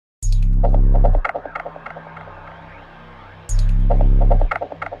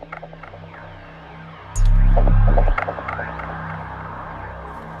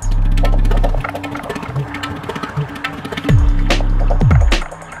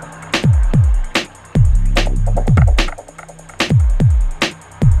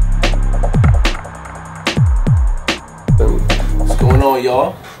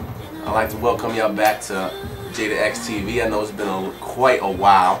Y'all, I'd like to welcome y'all back to JadedX TV. I know it's been quite a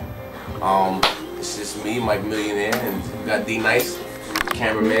while. It's just me, Mike Millionaire, and we got D Nice,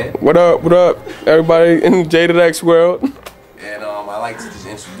 cameraman. What up, everybody in JadedX world? And I'd like to just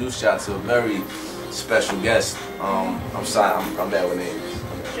introduce y'all to a very special guest. I'm sorry, I'm bad with names.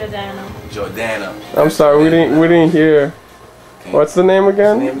 Jordanna. I'm sorry, we didn't hear. What's the name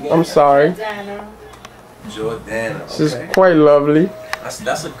again? I'm sorry. Jordanna. Okay. She's quite lovely.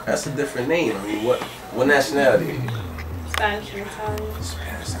 That's a different name. I mean, what nationality? Spanish and Italian.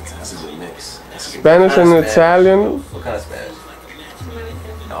 Spanish and Italian. That's a good mix. Spanish and Italian. What kind of Spanish?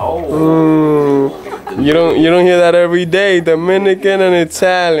 Dominican. Oh. You don't hear that every day. Dominican and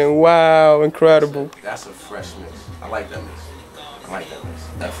Italian. Wow, incredible. That's a fresh mix. I like that mix.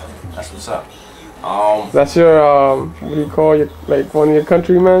 Definitely. That's what's up. That's your what do you call your, like, one of your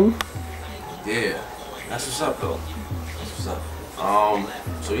countrymen? Yeah. That's what's up though. That's what's up.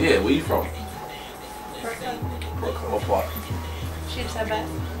 So yeah, where you from? Brooklyn. Brooklyn. What part? Sheepshead Bay.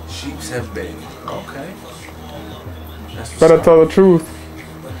 Sheepshead Bay. Okay. That's what's Better up. tell the truth.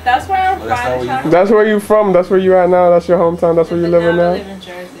 That's where I'm from. That's where you from. That's where you at now. That's your hometown. That's where you living now. I live in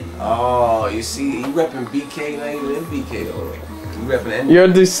Jersey. Oh, you see, you repping BK, not even in BK though. You repping NB. You're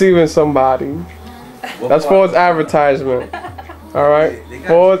deceiving somebody. That's for his advertisement. All right,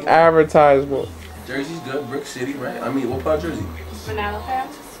 for his advertisement. Jersey's good, Brick City, right? I mean, what part of Jersey? Manila.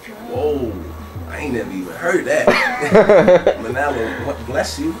 Whoa, I ain't never even heard that. Manila, what,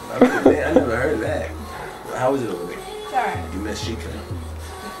 bless you. I never heard that. How was it over there? It's alright. You met Sheepshead.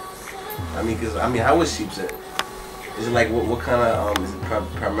 I mean, how was Sheepshead? Is it like what kind of is it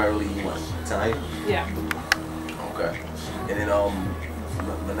primarily what, Italian? Yeah. Okay. And then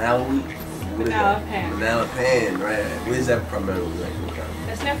Manila wheat. What is that? Pan. Manila Pan, right? What is that primarily like? What kind?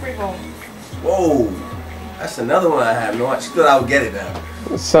 It's near Freehold. Whoa, that's another one I have no idea. She thought I would get it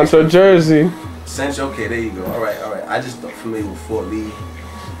now. Central Jersey. Central, okay, there you go. All right. I just not familiar with Fort Lee.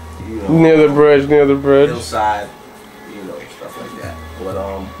 You know, Near the bridge. Hillside, you know, stuff like that. But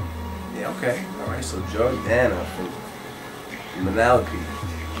yeah, okay, all right. So Jordanna from Manila,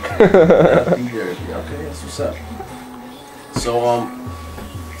 Jersey. Okay, that's what's up.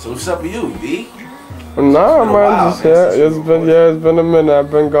 So what's up with you, D? Nah, man, it's been a minute.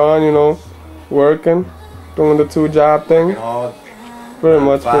 I've been gone, you know, working, doing the 2-job thing. Pretty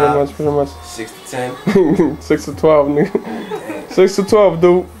much. 6 to 10. 6 to 12, nigga. 6 to 12,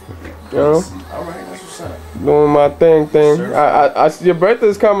 dude. You know. All right, that's what's up. Doing my thing. Your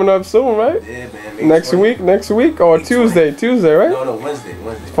birthday's coming up soon, right? Yeah, man. Next week or Tuesday, right? No, Wednesday.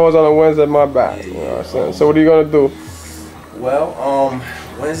 Falls on a Wednesday, my bad. Yeah, you know what I'm saying? So what are you gonna do? Well,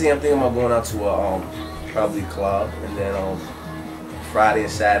 Wednesday I'm thinking about going out to a probably club, and then Friday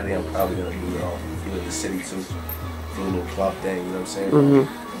and Saturday I'm probably gonna do in the city too, do a little club thing. You know what I'm saying?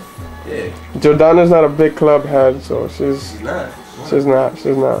 Yeah. Jordanna's not a big club head, so she's not.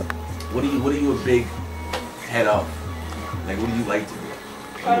 What are you a big head of? Like, what do you like to do?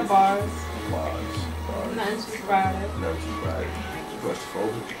 Go to bars. Bars. Nothing too crowded.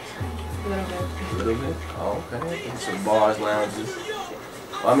 Claustrophobic? A little bit. Oh, okay. Some bars, lounges.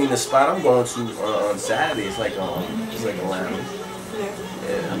 Well, I mean, the spot I'm going to on Saturday is like a lounge.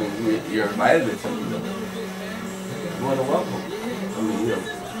 Yeah. I mean, you're invited to come. You want to welcome. I mean, you know,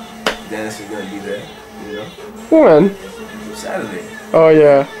 Dennis is gonna be there. You know. When? Saturday. Oh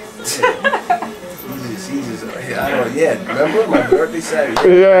yeah. Yeah, remember my birthday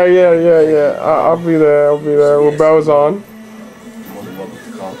Saturday? Yeah. I'll be there with bells on. More than welcome to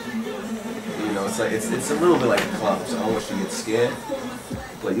come. You know, it's a little bit like a club, so I don't want you to get scared.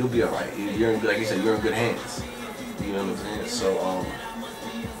 But you'll be alright. You're in, like you said, you're in good hands. You know what I'm saying? So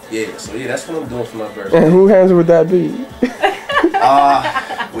yeah, that's what I'm doing for my birthday. And whose hands would that be?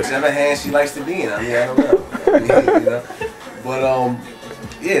 Whichever hand she likes to be in. I mean, I don't know. You know? But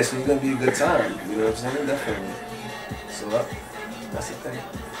yeah, so it's gonna be a good time. You know what I'm saying? Definitely. So that's the thing.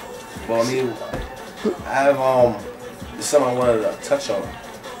 Well, I mean, I have there's something I wanted to touch on.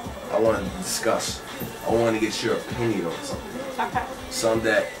 I wanted to discuss. I wanted to get your opinion on something. Okay.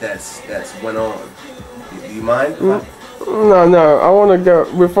 Something that's went on. Do you mind? No. I want to go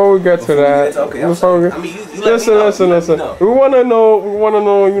before we get to that. Okay, before we, I mean, you listen. We want to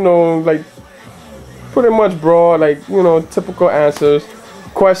know, you know, like pretty much broad, like, you know, typical answers.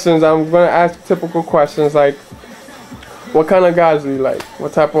 questions. I'm gonna ask typical questions like, what kind of guys do you like?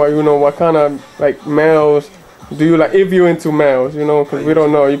 What type of, you know, what kind of like males do you like? If you're into males, you know, because we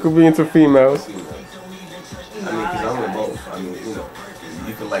don't know. You could be into females. I mean, because I'm in both. I mean, you know,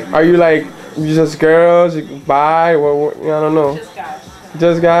 you can like. Are you like you just girls? You bi? What? I don't know. Just guys.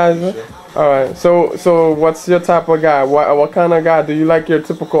 Just guys. All right. So what's your type of guy? What kind of guy do you like? Your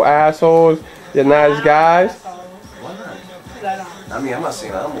typical assholes? Your nice guys? Why not? 'Cause I don't. I mean, I'm not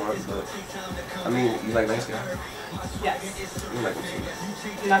saying I'm one, but I mean, you like nice guys? Yes. You like them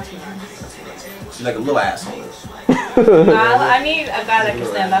too. Not too much. She's like a little asshole. I need a guy that can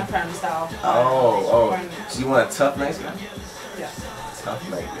stand up for himself. Oh. So you want a tough, nice guy? Yeah. Tough,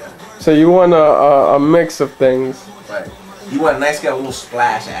 nice guy. So you want a mix of things. Right. You want a nice guy with a little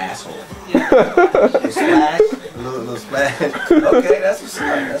splash of asshole. Yeah. A little splash? A little splash? Okay, that's what's up.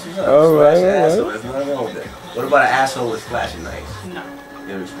 That's what's up. All right, Splash of all right. asshole. There's nothing wrong with that. What about an asshole with splash of nice? No.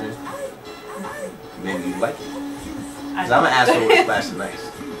 You ever experienced it? Maybe you like it. I Because I'm an asshole with splash of nice.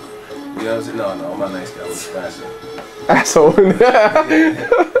 You know what I'm saying? No, I'm a nice guy with a splash of. Asshole.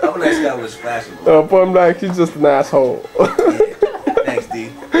 I'm a nice guy with a splash of. But I'm like, he's just an asshole. Yeah. Thanks, D.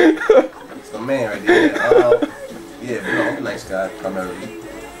 It's my man right there. Yeah, but no, I'm a nice guy primarily.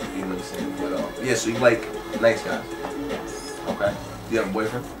 You know what I'm saying? But yeah, so you like nice guys? Yes. Okay. Do you have a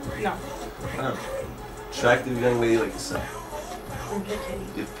boyfriend? No. Attractive young lady like yourself. I'm picky.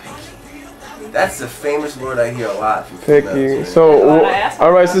 You're picky. That's a famous word I hear a lot from Picky. females, So,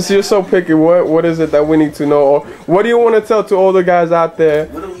 all right, since you're so picky, what is it that we need to know? Or what do you want to tell to all the guys out there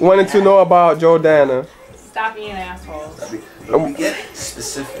wanting to know about Jordanna? Stop being assholes. But we get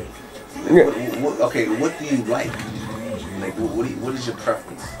specific. Like, what do you like? Like, what is your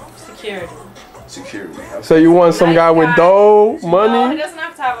preference? Security. Security. Okay. So you want some Nice guy with guy. dough, No, he money? doesn't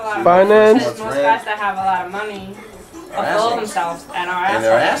have to have a lot of Finance? money. Most guys that have a lot of money fulfill themselves and are assholes. And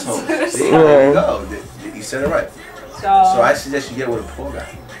they're assholes. See, Yeah. there you go. You said it right. So So I suggest you get with a poor guy.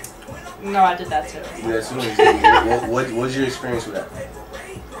 no, I did that too. Yeah, so what's your experience with that?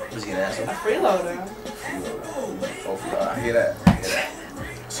 Was he an asshole? A freeloader. Oh, I hear that. I hear that.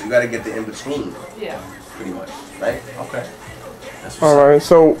 So you got to get the in between, Yeah. pretty much, right? Okay. That's what's All up. right.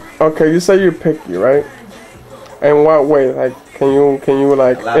 So okay, you say you're picky, right? In what way? Like, can you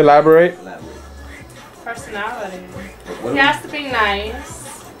like elaborate? Personality. What He has to be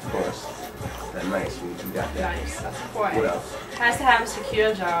nice. Of course. That nice. You got that. Nice. That's important. What else? Has to have a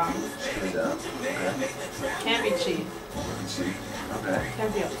secure job. Good job. Okay. Can't be cheap. Okay.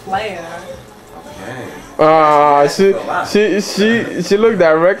 Can't be a player. Okay. She looked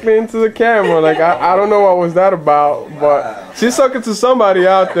directly into the camera. Like I don't know what was that about, but she's talking to somebody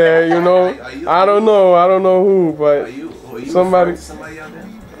out there. You know, I don't know who, but Are you somebody. referring to somebody out there?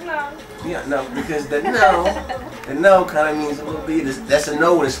 No. Yeah, no, because the no kind of means a little bit. That's a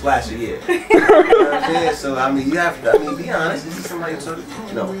no with a splash of yeah. You know what I'm saying? So I mean, you have to. I mean, be honest. Is this somebody you're talking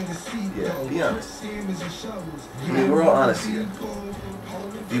to? No. Yeah, be honest. I mean, we're all honest here.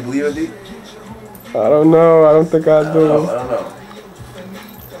 Do you believe it, D? I don't know. I don't think I do. I don't know.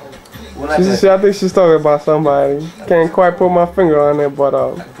 I think she's talking about somebody. Can't quite put my finger on it, but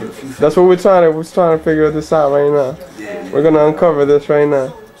that's what we're trying to figure this out right now. Yeah. We're gonna uncover this right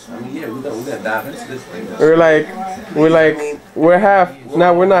now. I mean, yeah, we're gonna dive into this thing. We're half.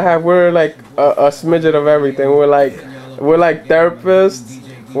 No, we're not half. We're like a smidget of everything. We're like therapists.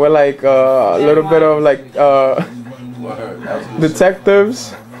 We're like a little bit of like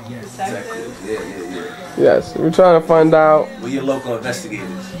detectives. Yes, we're trying to find out. We're your local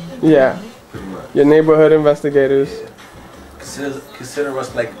investigators. Yeah, pretty much. Your neighborhood investigators. Yeah. Consider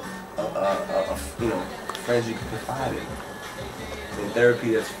us like friends you can confide in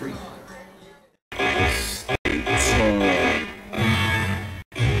therapy that's free.